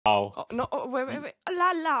Oh. Oh, no, oh, wait.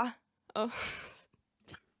 La la. Oh.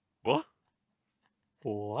 What?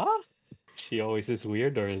 What? She always is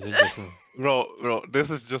weird, or is it just me? Bro, this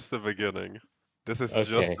is just the beginning. This is just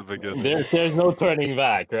Okay. the beginning. There's no turning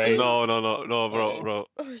back, right? No, bro.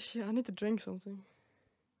 Oh shit, I need to drink something.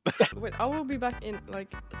 Wait, I will be back in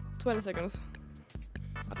like 20 seconds.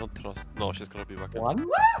 I don't trust. No, she's gonna be back in. 1,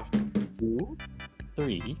 2,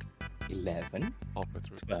 3, 11, halfway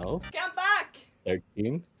through. 12, Come back!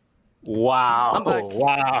 13. Wow! I'm back.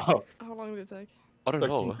 Wow! How long did it take? I don't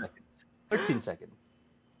 13 know. seconds. 13 seconds.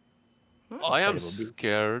 I am It will be-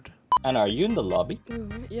 scared. Anna, are you in the lobby?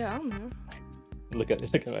 Yeah, I'm here. Look at my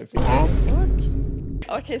face. Fuck.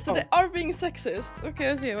 Okay, so they are being sexist. Okay,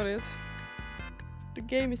 I see what it is. The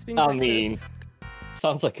game is being I sexist. mean,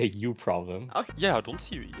 sounds like a you problem. Yeah, I don't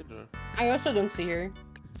see you either. I also don't see her.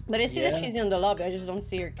 But I see that Yeah. she's in the lobby, I just don't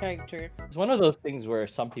see her character. It's one of those things where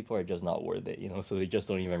some people are just not worth it, you know, so they just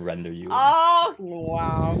don't even render you. Oh!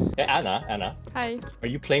 Wow. Hey, Anna, Hi. are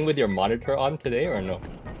you playing with your monitor on today or no?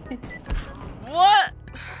 What?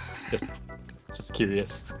 Just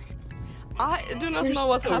curious. I do not You're know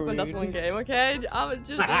what so happened that rude. one game, okay? I was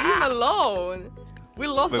just leave me alone. We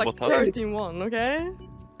lost Wait, like what happened? 13-1, okay?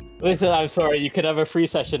 Listen, I'm sorry, you could have a free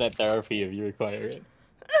session at therapy if you require it.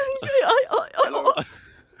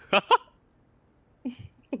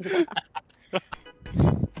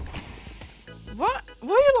 What?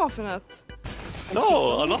 What are you laughing at?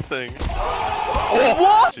 No, nothing.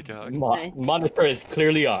 What? Chica. Monitor is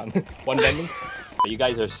clearly on. One bending. You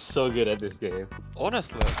guys are so good at this game.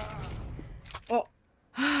 Honestly. Oh.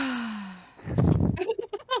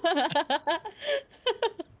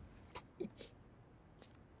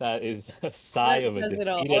 That is a sigh That of a says it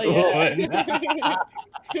all, defeated yeah.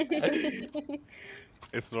 woman.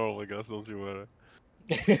 It's normal, guys, don't you worry.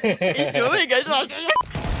 He's doing it.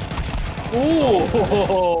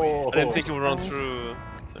 Ooh! I didn't think it would run through.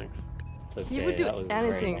 Thanks. It's He okay, would do that was very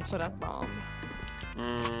anything nice. for that bomb.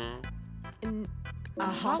 A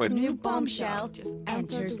hot Wait. new bombshell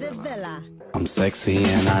enters the villa. I'm sexy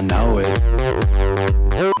and I know it.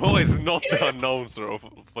 Who is not the announcer of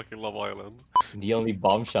fucking Love Island? The only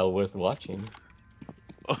bombshell worth watching.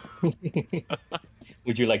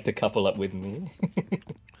 Would you like to couple up with me?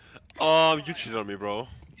 You cheated on me, bro.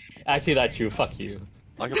 Actually, that's you. Fuck you.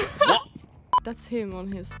 I can... What? That's him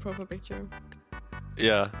on his profile picture.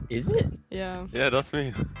 Yeah. Is it? Yeah. Yeah, that's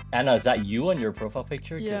me. Anna, is that you on your profile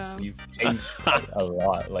picture? 'Cause Yeah. You've changed quite a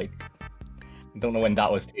lot. Like, don't know when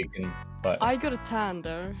that was taken, but. I got a tan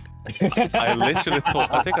there. I literally told.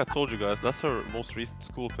 I think I told you guys that's her most recent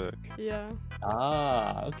school pic. Yeah.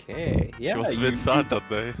 Ah, okay. Yeah, She was a bit sad that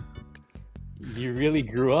day. You really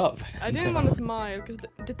grew up. I didn't want to smile because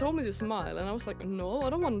they told me to smile, and I was like, no,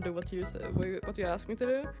 I don't want to do what you said, what you asked me to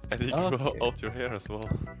do. And you grew Okay. out your hair as well.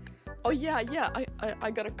 Oh yeah.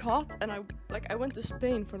 I got a cut, and I went to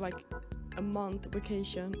Spain for like a month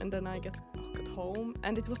vacation, and then I got home,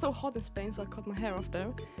 and it was so hot in Spain, so I cut my hair off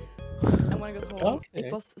there. And when I got home, Okay.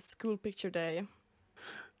 it was school picture day.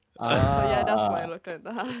 Ah. So yeah, that's why I look like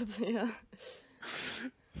that. Yeah.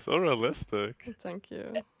 So realistic. Thank you.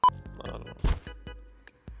 I don't know.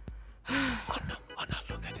 Oh no,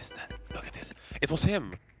 look at this then. Look at this. It was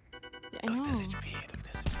him. Yeah, I know. Look at this HP. Look at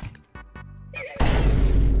this.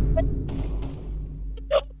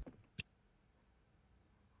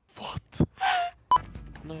 What?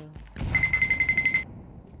 No.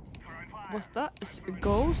 Was that a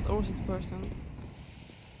ghost or was it a person?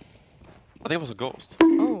 I think it was a ghost.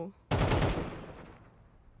 Oh.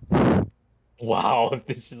 Wow,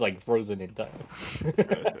 this is like frozen in time.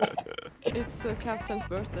 It's Captain's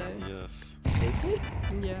birthday. Yes. Is it?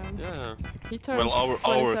 Yeah. Yeah. He turns Well, our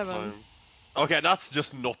 27. time. Okay, that's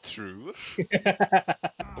just not true.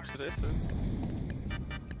 Oops, it is.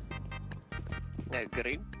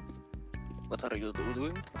 Green? What are you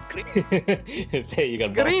doing? Green? There you go.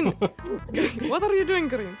 Green! Green! What are you doing,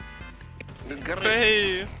 Green? Green.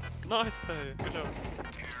 Faye! Nice, Faye. Good job.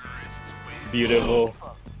 Beautiful.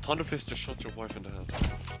 Thunderfist just shot your wife in the head.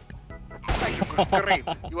 Green.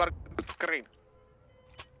 You are green.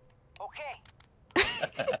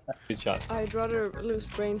 Good shot. I'd rather lose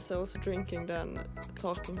brain cells drinking than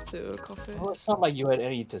talking to coffee. Oh, it's not like you had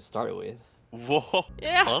any to start with. Whoa!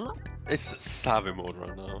 Yeah. Anna? It's savvy mode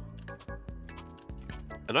right now.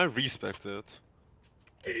 And I respect it.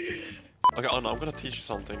 Okay, Anna, I'm gonna teach you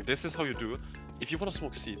something. This is how you do. If you wanna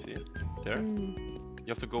smoke CT, there, you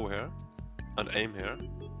have to go here, and aim here,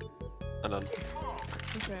 and then...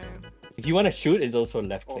 Okay. If you want to shoot, it's also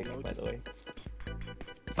left click, by the way.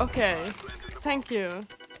 Okay. Thank you.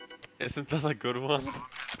 Isn't that a good one?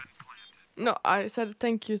 No, I said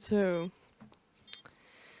thank you too.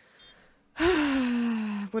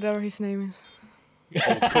 whatever his name is.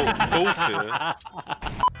 Kofi.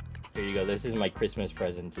 Here you go. This is my Christmas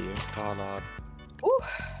present to you. Scarlet. Ooh.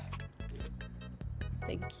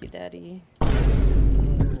 Thank you, Daddy.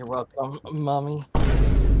 You're welcome, mommy.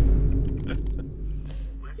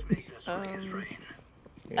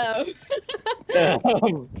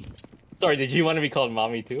 Sorry, did you want to be called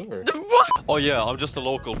mommy too, or? What? Oh yeah, I'm just a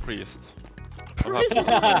local priest. I'm happy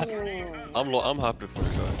for you guys. I'm happy for you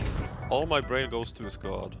guys. All my brain goes to is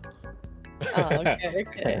God. Oh, okay,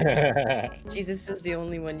 okay. Jesus is the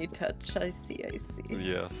only one you touch. I see, I see.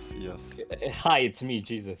 Yes, yes. Hi, it's me,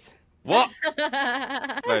 Jesus. What?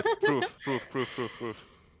 Wait, proof.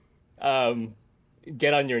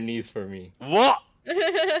 Get on your knees for me. What?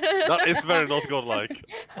 That is very not godlike.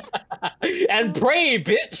 And pray,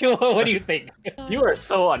 bitch! What do you think? You are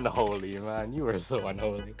so unholy, man. You are so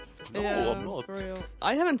unholy. No, Yeah, I'm not. for real.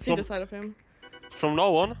 I haven't seen From- the side of him. From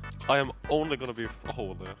now on, I am only gonna be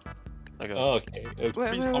holy. Okay. Okay. Wait,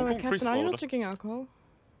 Priest- I'm going Captain, priest are you mode. not drinking alcohol?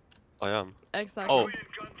 I am. Exactly. Oh,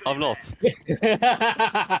 I'm not.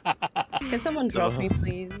 Can someone drop me,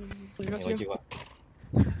 please? I got What do you. you want?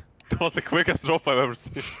 That was the quickest drop I've ever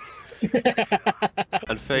seen.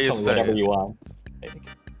 And Faye is Tell me whatever Faye. you want.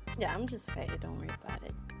 Yeah, I'm just Faye. Don't worry about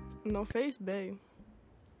it. No face, babe.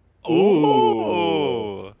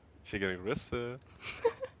 Ooh. She getting risky.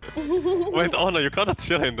 Wait, Anna, you cannot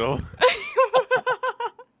chilling though.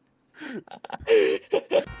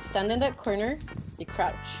 Stand in that corner. You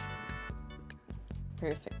crouch.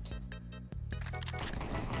 Perfect.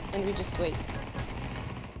 And we just wait.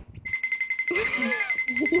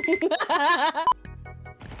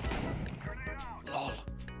 Lol.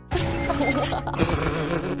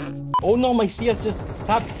 Oh no, my CS just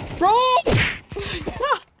tapped. Bro!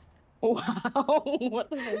 Wow, what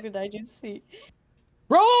the fuck did I just see?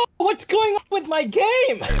 Bro! What's going on with my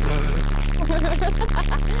game?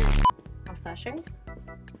 I'm flashing.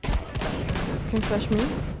 Can flash me?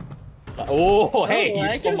 Oh, hey,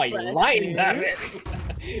 I you stole can my flash line, you. damn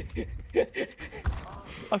it!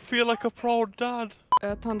 I feel like a proud dad.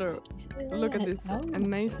 Thunder, look at this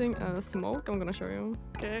amazing smoke. I'm gonna show you.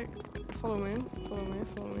 Okay, follow me.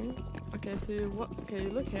 Okay, so you okay, you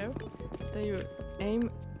look here. Then you aim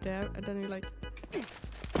there, and then you like.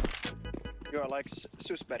 You are like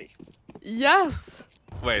Susberry. Yes.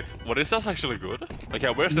 Wait, what is that actually good? Okay,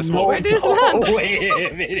 where's the No, smoke? Where did it land? wait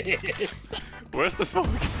a minute. Where's the smoke?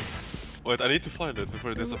 Wait, I need to find it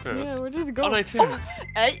before it disappears. Yeah, where did it go? Oh, no, it's here.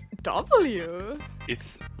 A W.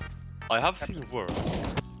 It's... I have seen worse.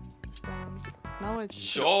 Damn. Now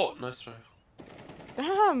it's. Yo, nice try.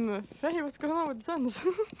 Damn, Faye, what's going on with Sense?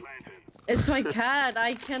 It's my cat.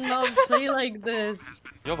 I cannot play like this.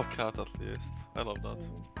 You have a cat at least. I love that.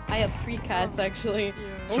 I have 3 cats actually.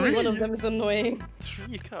 Yeah. Only one of 3? them is annoying.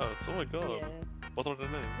 3 cats, oh my god. Yeah. What are their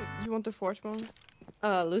names? You want the fourth one?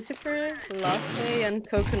 Lucifer, Latte, and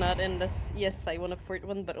Coconut, and this. Yes, I want a 4th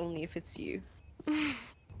one, but only if it's you.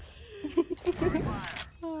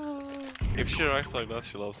 If she acts like that,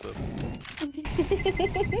 she loves it.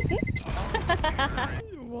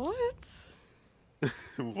 What?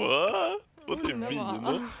 What? What do you mean?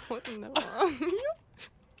 Never. What never?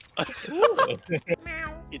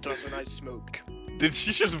 It was a nice smoke. Did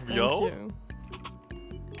she just Thank meow? you.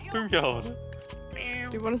 Who meowed?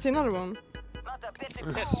 Do you want to see another one?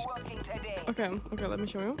 Yes. Okay, let me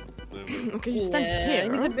show you. Okay, you stand Yeah,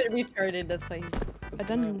 here, he's a bit retarded, that's why he's... and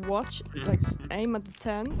then you watch, like, aim at the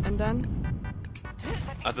 10, and then...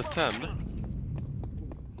 At the 10?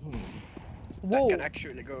 That can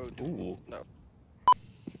actually go to... Ooh. No.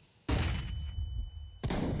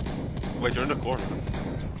 Wait, you're in the corner.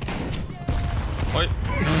 Oi!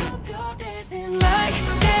 Like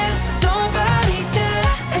there's nobody there.